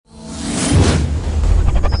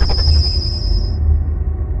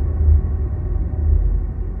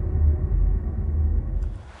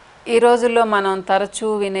ఈ రోజుల్లో మనం తరచూ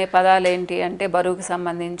వినే పదాలు ఏంటి అంటే బరువుకు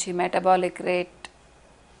సంబంధించి మెటబాలిక్ రేట్,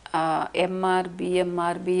 ఎంఆర్,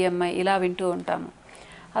 బిఎంఐ ఇలా వింటూ ఉంటాము.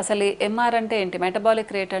 అసలు ఎంఆర్ అంటే ఏంటి,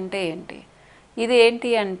 మెటబాలిక్ రేట్ అంటే ఏంటి? ఇది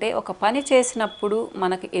ఏంటి అంటే ఒక పని చేసినప్పుడు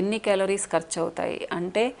మనకి ఎన్ని క్యాలరీస్ ఖర్చు అవుతాయి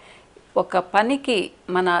అంటే ఒక పనికి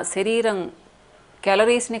మన శరీరం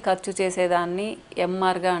క్యాలరీస్ని ఖర్చు చేసేదాన్ని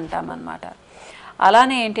ఎంఆర్గా అంటామన్నమాట.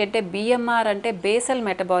 అలానే ఏంటి అంటే బిఎంఆర్ అంటే బేసల్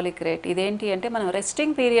మెటబాలిక్ రేట్. ఇదేంటి అంటే మనం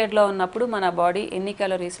రెస్టింగ్ పీరియడ్లో ఉన్నప్పుడు మన బాడీ ఎన్ని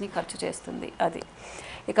క్యాలరీస్ని ఖర్చు చేస్తుంది అది.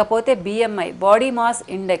 ఇకపోతే బిఎంఐ బాడీ మాస్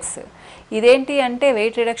ఇండెక్స్. ఇదేంటి అంటే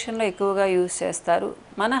వెయిట్ రిడక్షన్లో ఎక్కువగా యూజ్ చేస్తారు.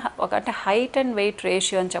 మన అంటే హైట్ అండ్ వెయిట్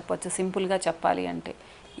రేషియో అని చెప్పొచ్చు సింపుల్గా చెప్పాలి అంటే.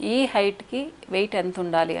 ఈ హైట్కి వెయిట్ ఎంత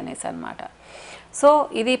ఉండాలి అనేసి అనమాట. సో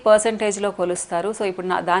ఇది పర్సంటేజ్లో కొలుస్తారు. సో ఇప్పుడు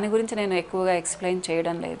దాని గురించి నేను ఎక్కువగా ఎక్స్ప్లెయిన్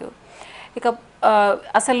చేయడం లేదు. ఇక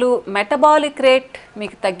అసలు మెటబాలిక్ రేట్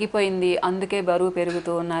మీకు తగ్గిపోయింది అందుకే బరువు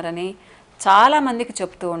పెరుగుతూ ఉన్నారని చాలామందికి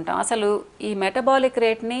చెప్తూ ఉంటాం. అసలు ఈ మెటబాలిక్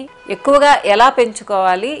రేట్ని ఎక్కువగా ఎలా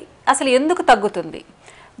పెంచుకోవాలి, అసలు ఎందుకు తగ్గుతుంది?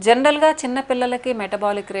 జనరల్గా చిన్నపిల్లలకి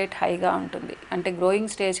మెటబాలిక్ రేట్ హైగా ఉంటుంది. అంటే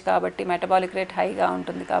గ్రోయింగ్ స్టేజ్ కాబట్టి మెటబాలిక్ రేట్ హైగా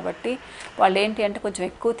ఉంటుంది కాబట్టి వాళ్ళు ఏంటి అంటే కొంచెం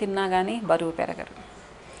ఎక్కువ తిన్నా కానీ బరువు పెరగరు.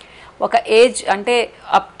 ఒక ఏజ్ అంటే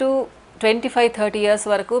అప్ టు 25-30 ఇయర్స్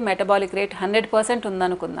వరకు మెటబాలిక్ రేట్ 100%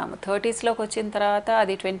 ఉందనుకుందాము. 30స్లోకి వచ్చిన తర్వాత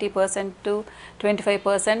అది 20% to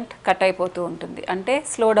 25% కట్ అయిపోతూ ఉంటుంది, అంటే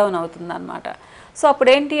స్లో డౌన్ అవుతుంది అనమాట. సో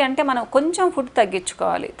అప్పుడు ఏంటి అంటే మనం కొంచెం ఫుడ్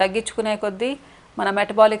తగ్గించుకోవాలి. తగ్గించుకునే కొద్దీ మన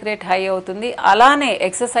మెటబాలిక్ రేట్ హై అవుతుంది. అలానే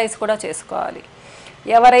ఎక్సర్సైజ్ కూడా చేసుకోవాలి.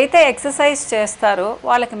 ఎవరైతే ఎక్సర్సైజ్ చేస్తారో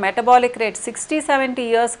వాళ్ళకి మెటబాలిక్ రేట్ 60-70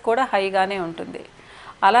 ఇయర్స్ కూడా హైగానే ఉంటుంది.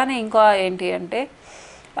 అలానే ఇంకా ఏంటి అంటే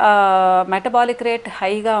మెటబాలిక్ రేట్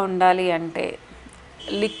హైగా ఉండాలి అంటే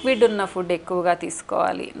లిక్విడ్ ఉన్న ఫుడ్ ఎక్కువగా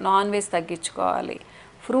తీసుకోవాలి, నాన్ వెజ్ తగ్గించుకోవాలి,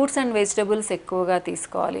 ఫ్రూట్స్ అండ్ వెజిటబుల్స్ ఎక్కువగా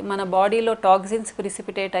తీసుకోవాలి. మన బాడీలో టాక్సిన్స్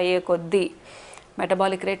ప్రిసిపిటేట్ అయ్యే కొద్దీ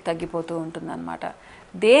మెటబాలిక్ రేట్ తగ్గిపోతూ ఉంటుందన్నమాట.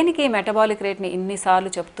 దేనికి మెటబాలిక్ రేట్ని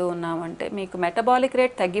ఇన్నిసార్లు చెప్తూ ఉన్నామంటే మీకు మెటబాలిక్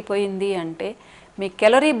రేట్ తగ్గిపోయింది అంటే మీ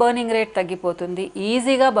క్యాలరీ బర్నింగ్ రేట్ తగ్గిపోతుంది,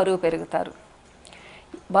 ఈజీగా బరువు పెరుగుతారు.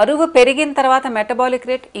 బరువు పెరిగిన తర్వాత మెటబాలిక్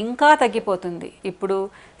రేట్ ఇంకా తగ్గిపోతుంది. ఇప్పుడు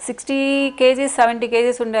 60 kgs 70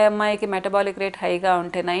 kgs ఉండే అమ్మాయికి మెటబాలిక్ రేట్ హైగా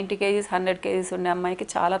ఉంటే 90 kgs 100 kgs ఉండే అమ్మాయికి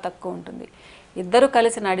చాలా తక్కువ ఉంటుంది. ఇద్దరు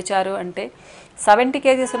కలిసి నడిచారు అంటే 70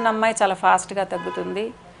 kgs ఉన్న అమ్మాయి చాలా ఫాస్ట్గా తగ్గుతుంది,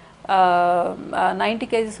 90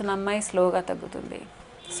 kgs ఉన్న అమ్మాయి స్లోగా తగ్గుతుంది.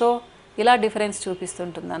 సో ఇలా డిఫరెన్స్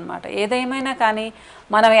చూపిస్తుంటుంది అనమాట. ఏదేమైనా కానీ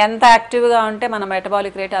మనం ఎంత యాక్టివ్గా ఉంటే మన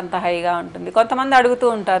మెటబాలిక్ రేట్ అంత హైగా ఉంటుంది. కొంతమంది అడుగుతూ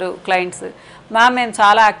ఉంటారు క్లయింట్స్, మ్యామ్ మేము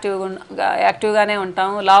చాలా యాక్టివ్గానే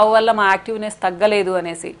ఉంటాము, లావు వల్ల మా యాక్టివ్నెస్ తగ్గలేదు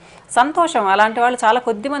అనేసి. సంతోషం, అలాంటి వాళ్ళు చాలా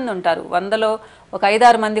కొద్దిమంది ఉంటారు, 100లో ఒక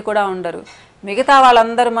 5-6 మంది కూడా ఉండరు. మిగతా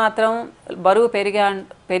వాళ్ళందరూ మాత్రం బరువు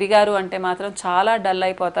పెరిగారు అంటే మాత్రం చాలా డల్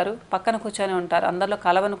అయిపోతారు, పక్కన కూర్చొని ఉంటారు, అందరిలో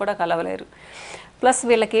కలవను కూడా కలవలేరు. ప్లస్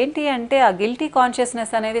వీళ్ళకి ఏంటి అంటే ఆ గిల్టీ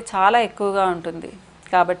కాన్షియస్నెస్ అనేది చాలా ఎక్కువగా ఉంటుంది.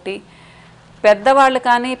 కాబట్టి పెద్దవాళ్ళు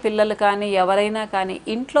కానీ పిల్లలు కానీ ఎవరైనా కానీ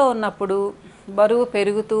ఇంట్లో ఉన్నప్పుడు బరువు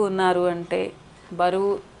పెరుగుతూ ఉన్నారు అంటే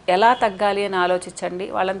బరువు ఎలా తగ్గాలి అని ఆలోచించండి,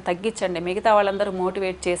 వాళ్ళని తగ్గించండి. మిగతా వాళ్ళందరూ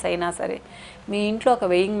మోటివేట్ చేసి అయినా సరే మీ ఇంట్లో ఒక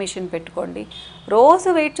వెయింగ్ మిషన్ పెట్టుకోండి. రోజు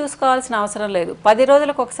వెయిట్ చూసుకోవాల్సిన అవసరం లేదు, 10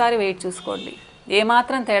 రోజులకు ఒకసారి వెయిట్ చూసుకోండి.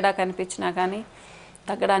 ఏమాత్రం తేడా కనిపించినా కానీ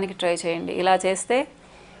తగ్గడానికి ట్రై చేయండి. ఇలా చేస్తే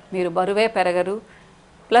మీరు బరువే పెరగరు.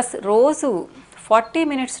 ప్లస్ రోజు 40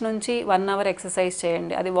 minutes నుంచి 1 hour ఎక్సర్సైజ్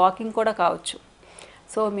చేయండి, అది వాకింగ్ కూడా కావచ్చు.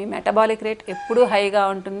 సో మీ మెటబాలిక్ రేట్ ఎప్పుడూ హైగా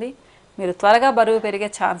ఉంటుంది, మీరు త్వరగా బరువు పెరిగే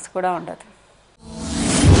ఛాన్స్ కూడా ఉండదు.